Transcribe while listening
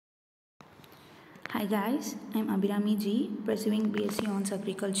Hi guys, I'm ABIRAMI G, pursuing BSc Honors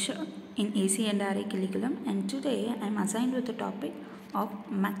Agriculture in AC&RI curriculum, and today I'm assigned with the topic of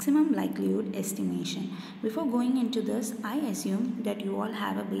maximum likelihood estimation. Before going into this, I assume that you all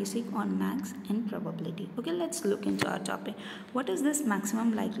have a basic on max and probability. Okay, let's look into our topic. What is this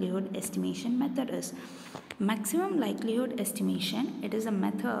maximum likelihood estimation method is? Maximum likelihood estimation, it is a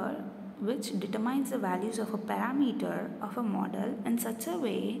method which determines the values of a parameter of a model in such a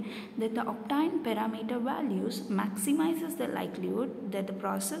way that the obtained parameter values maximizes the likelihood that the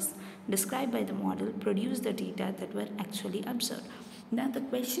process described by the model produced the data that were actually observed. Now the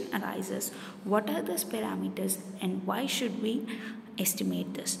question arises, what are these parameters and why should we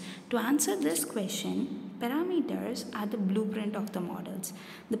estimate this? To answer this question, parameters are the blueprint of the models.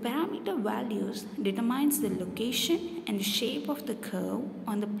 The parameter values determines the location and shape of the curve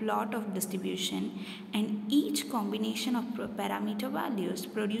on the plot of distribution, and each combination of parameter values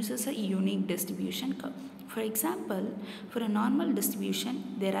produces a unique distribution curve. For example, for a normal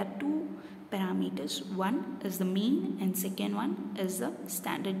distribution, there are two parameters. One is the mean and second one is the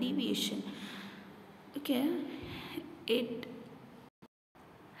standard deviation. It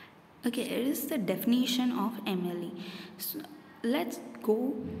is the definition of MLE. So let's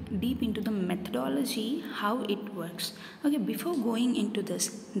go deep into the methodology, how it works. Before going into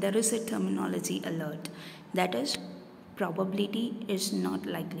this, there is a terminology alert, that is probability is not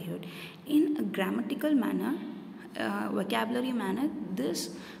likelihood. In a grammatical manner, vocabulary manner, this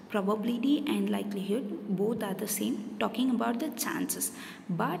probability and likelihood both are the same, talking about the chances,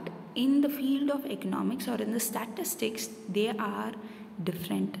 but in the field of economics or in the statistics, they are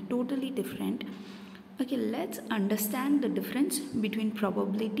different, totally different. Let's understand the difference between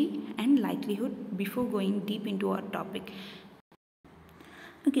probability and likelihood before going deep into our topic.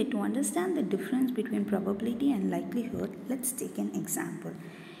 To understand the difference between probability and likelihood, let's take an example.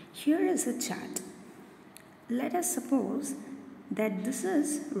 Here is a chart. Let us suppose that this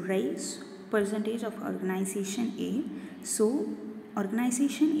is raise percentage of organization A. So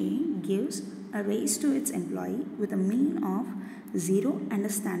organization A gives a raise to its employee with a mean of 0 and a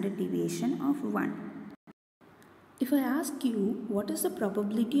standard deviation of 1. If I ask you what is the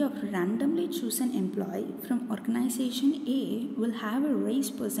probability of randomly chosen employee from organization A will have a raise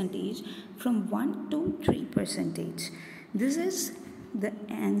percentage from 1 to 3%. This is the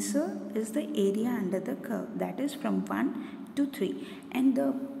answer is the area under the curve, that is from 1 to 3, and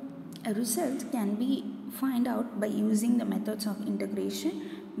the result can be find out by using the methods of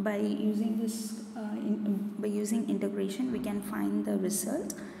integration. By using integration we can find the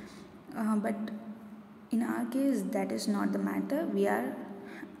result, but in our case that is not the matter. We are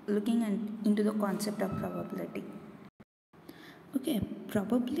looking into the concept of probability.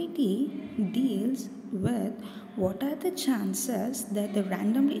 Probability deals with what are the chances that the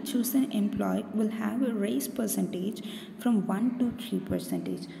randomly chosen employee will have a raise percentage from 1 to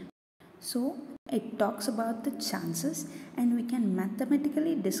 3%. So it talks about the chances, and we can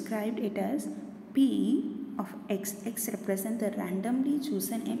mathematically describe it as P of X. X represent the randomly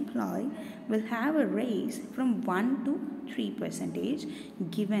chosen employee will have a raise from 1 to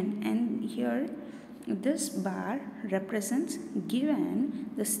 3% given, and here this bar represents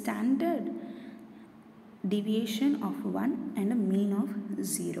given the standard deviation of 1 and a mean of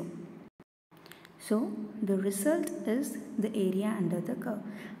 0. So the result is the area under the curve.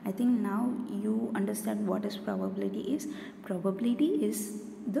 I think now you understand what is probability is. Probability is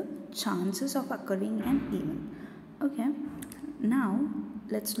the chances of occurring an event. Now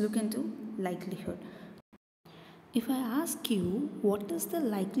let's look into likelihood. If I ask you what is the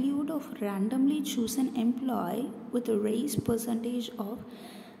likelihood of randomly chosen employee with a raise percentage of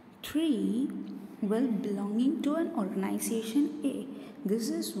 3 well belonging to an organization A, this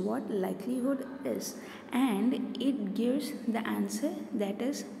is what likelihood is, and it gives the answer, that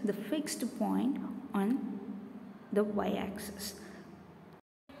is the fixed point on the y-axis.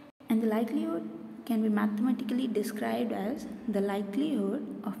 And the likelihood can be mathematically described as the likelihood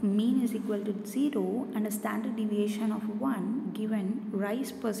of mean is equal to 0 and a standard deviation of 1 given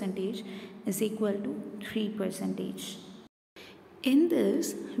rise percentage is equal to 3%. In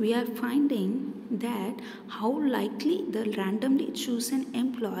this, we are finding that how likely the randomly chosen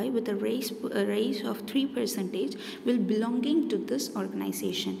employee with a raise of 3% will belonging to this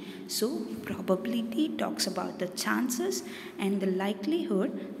organization. So probability talks about the chances, and the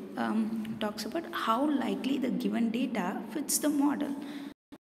likelihood talks about how likely the given data fits the model.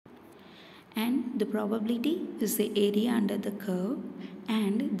 And the probability is the area under the curve,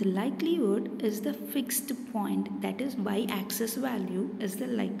 and the likelihood is the fixed point, that is y-axis value is the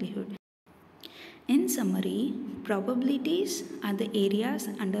likelihood. In summary, probabilities are the areas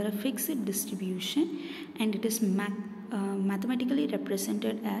under a fixed distribution, and it is mathematically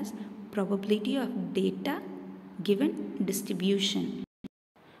represented as probability of data given distribution.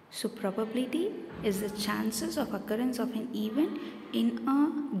 So probability is the chances of occurrence of an event in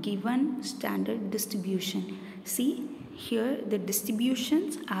a given standard distribution. See, here the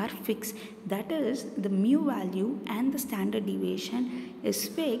distributions are fixed, that is the mu value and the standard deviation is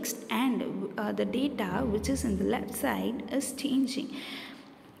fixed, and the data which is in the left side is changing.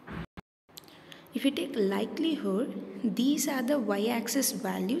 If you take likelihood, these are the y-axis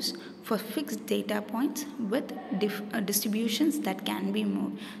values for fixed data points with distributions that can be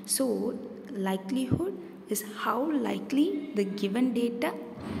moved. So likelihood is how likely the given data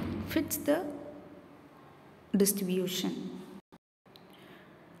fits the distribution.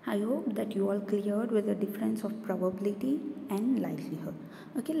 I hope that you all cleared with the difference of probability and likelihood.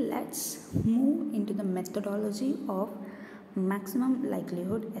 Okay, let's move into the methodology of maximum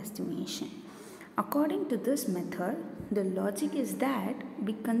likelihood estimation. According to this method, the logic is that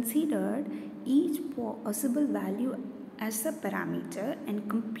we consider each possible value as a parameter and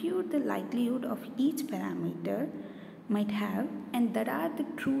compute the likelihood of each parameter might have, and that are the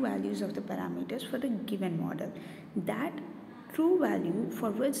true values of the parameters for the given model. That true value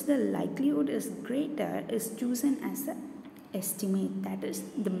for which the likelihood is greater is chosen as the estimate, that is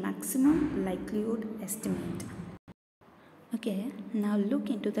the maximum likelihood estimate. Okay, now look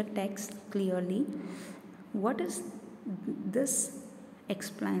into the text clearly. What is this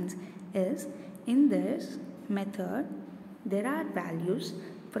explains is, in this method there are values.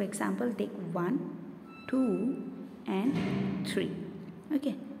 For example, take 1, 2 and 3.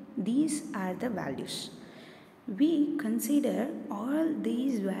 Okay, these are the values. We consider all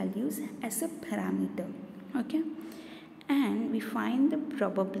these values as a parameter. Okay, and we find the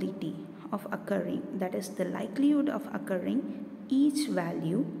probability of occurring, that is the likelihood of occurring each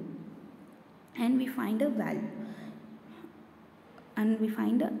value, and we find a value, and we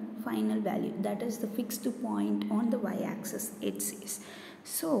find a final value, that is the fixed point on the y-axis it says.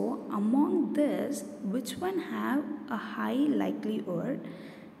 So among this, which one have a high likelihood,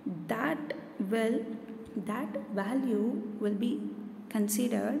 that value will be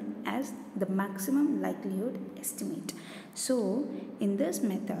considered as the maximum likelihood estimate. So in this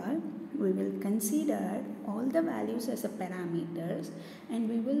method, we will consider all the values as a parameters, and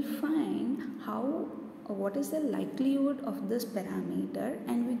we will find what is the likelihood of this parameter,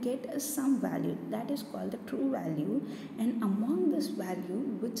 and we get some value that is called the true value, and among this value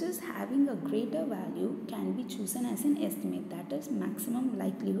which is having a greater value can be chosen as an estimate, that is maximum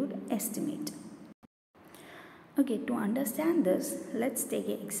likelihood estimate. Okay, to understand this, let's take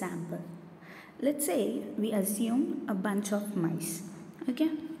an example. Let's say we assume a bunch of mice.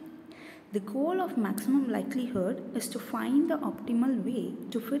 Okay, the goal of maximum likelihood is to find the optimal way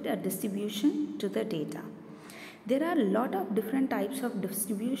to fit a distribution to the data. There are a lot of different types of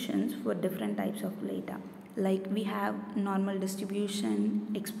distributions for different types of data. Like we have normal distribution,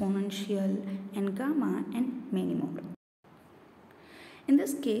 exponential, and gamma, and many more. In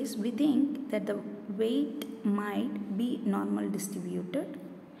this case, we think that the weight might be normal distributed.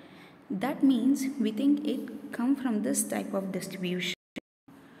 That means we think it comes from this type of distribution.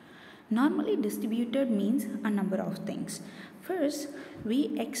 Normally distributed means a number of things. First,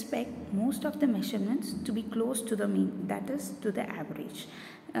 we expect most of the measurements to be close to the mean, that is to the average.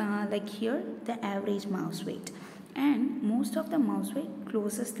 Like here, the average mouse weight, and most of the mouse weight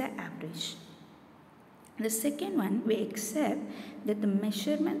closes the average. The second one, we accept that the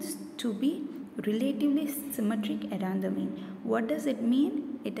measurements to be relatively symmetric around the mean. What does it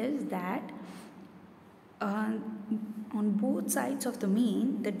mean? It is that on both sides of the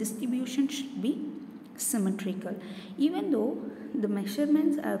mean, the distribution should be symmetrical. Even though the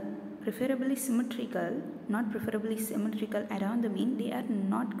measurements are preferably symmetrical, not preferably symmetrical around the mean, they are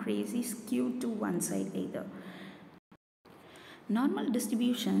not crazy skewed to one side either. Normal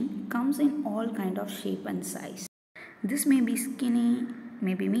distribution comes in all kind of shape and size. This may be skinny,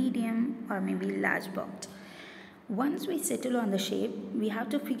 maybe medium, or maybe large box. Once we settle on the shape, we have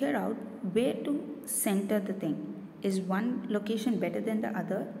to figure out where to center the thing. Is one location better than the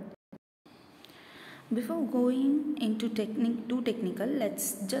other? Before going into too technical,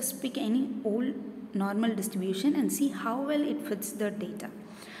 let's just pick any old normal distribution and see how well it fits the data.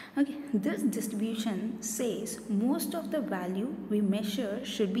 Okay, this distribution says most of the value we measure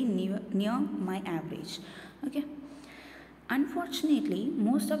should be near my average. Okay. Unfortunately,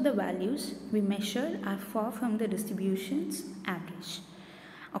 most of the values we measured are far from the distribution's average.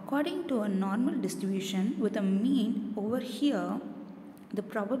 According to a normal distribution with a mean over here, the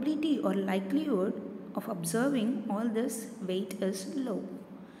probability or likelihood of observing all this weight is low.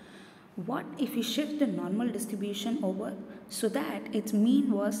 What if we shift the normal distribution over so that its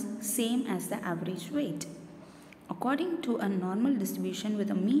mean was same as the average weight? According to a normal distribution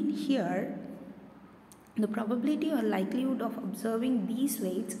with a mean here, the probability or likelihood of observing these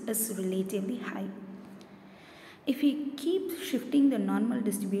weights is relatively high. If we keep shifting the normal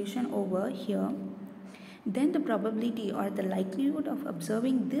distribution over here, then the probability or the likelihood of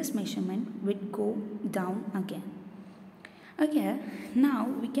observing this measurement would go down again. Okay, now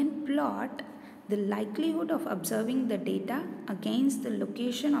we can plot the likelihood of observing the data against the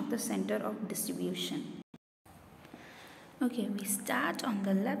location of the center of distribution. Okay, we start on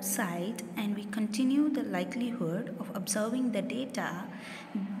the left side and we continue the likelihood of observing the data.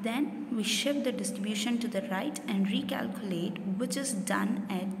 Then we shift the distribution to the right and recalculate which is done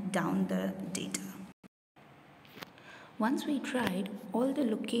at down the data. Once we tried all the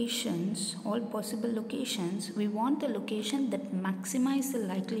locations, all possible locations, we want the location that maximizes the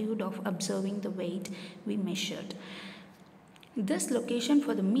likelihood of observing the weight we measured. This location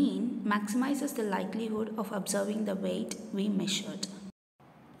for the mean maximizes the likelihood of observing the weight we measured.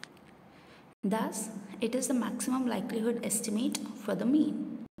 Thus, it is the maximum likelihood estimate for the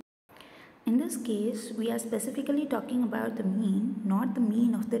mean. In this case, we are specifically talking about the mean, not the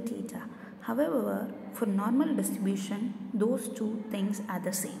mean of the data. However, for normal distribution, those two things are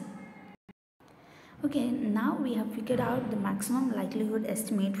the same. Okay, now we have figured out the maximum likelihood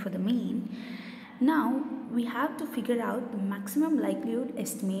estimate for the mean. Now we have to figure out the maximum likelihood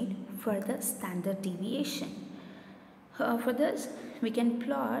estimate for the standard deviation. For this, we can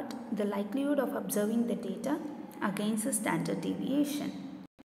plot the likelihood of observing the data against the standard deviation.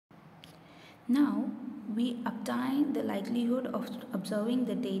 Now we obtain the likelihood of observing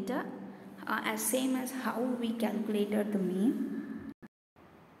the data as same as how we calculated the mean.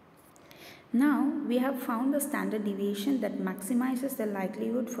 Now we have found the standard deviation that maximizes the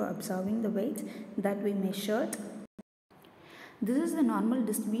likelihood for observing the weights that we measured. This is the normal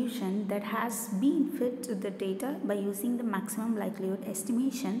distribution that has been fit to the data by using the maximum likelihood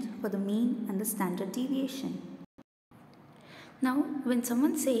estimations for the mean and the standard deviation. Now when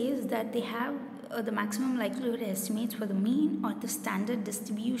someone says that they have the maximum likelihood estimates for the mean or the standard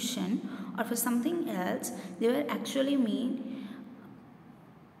distribution or for something else, they will actually mean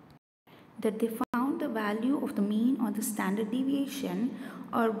that they found the value of the mean or the standard deviation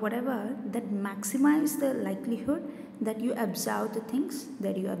or whatever that maximize the likelihood that you observe the things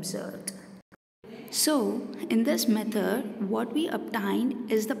that you observed. So in this method, what we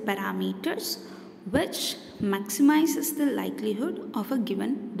obtained is the parameters which maximizes the likelihood of a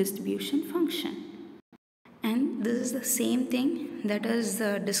given distribution function. And this is the same thing that is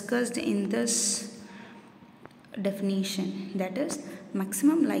discussed in this definition, that is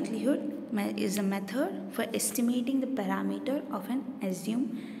maximum likelihood is a method for estimating the parameter of an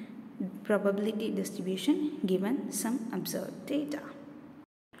assumed probability distribution given some observed data.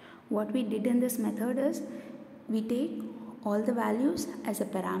 What we did in this method is we take all the values as a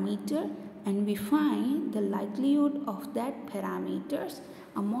parameter and we find the likelihood of that parameters.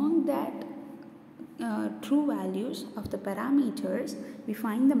 Among that true values of the parameters, we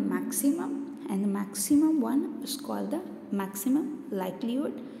find the maximum, and the maximum one is called the maximum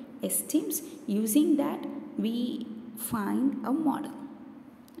likelihood estimates. Using that we find a model.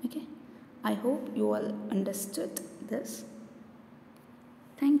 Okay, I hope you all understood this.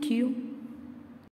 Thank you.